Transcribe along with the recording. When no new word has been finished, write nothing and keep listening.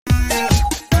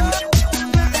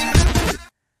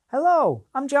Hello,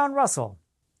 I'm John Russell.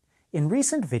 In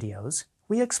recent videos,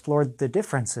 we explored the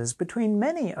differences between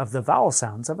many of the vowel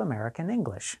sounds of American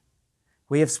English.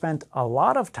 We have spent a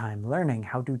lot of time learning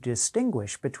how to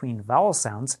distinguish between vowel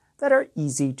sounds that are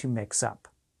easy to mix up.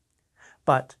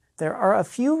 But there are a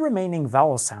few remaining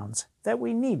vowel sounds that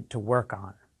we need to work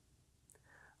on.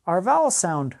 Our vowel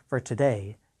sound for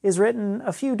today is written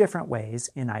a few different ways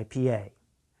in IPA.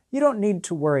 You don't need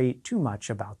to worry too much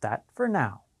about that for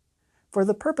now. For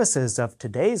the purposes of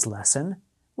today's lesson,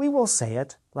 we will say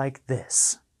it like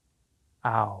this.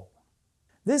 Ow.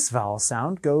 This vowel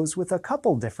sound goes with a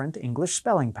couple different English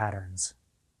spelling patterns,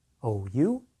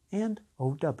 OU and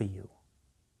OW.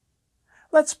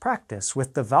 Let's practice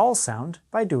with the vowel sound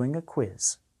by doing a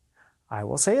quiz. I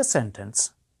will say a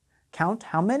sentence. Count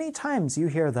how many times you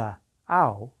hear the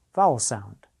ow vowel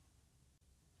sound.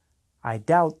 I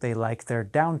doubt they like their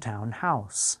downtown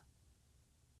house.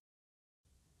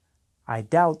 I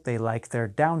doubt they like their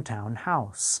downtown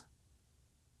house.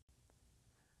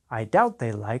 I doubt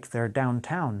they like their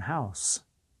downtown house.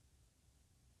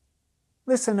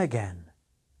 Listen again.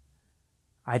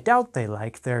 I doubt they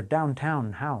like their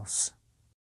downtown house.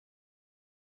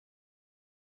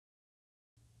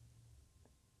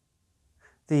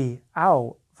 The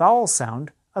ow vowel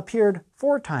sound appeared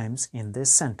 4 times in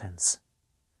this sentence.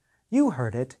 You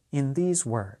heard it in these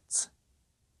words.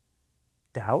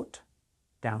 Doubt,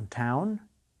 downtown,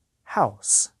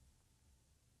 house.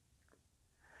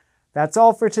 That's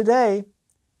all for today.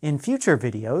 In future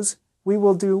videos, we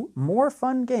will do more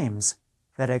fun games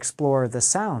that explore the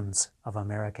sounds of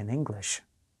American English.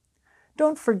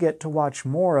 Don't forget to watch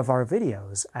more of our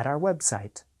videos at our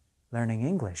website,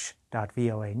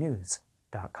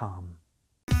 learningenglish.voanews.com.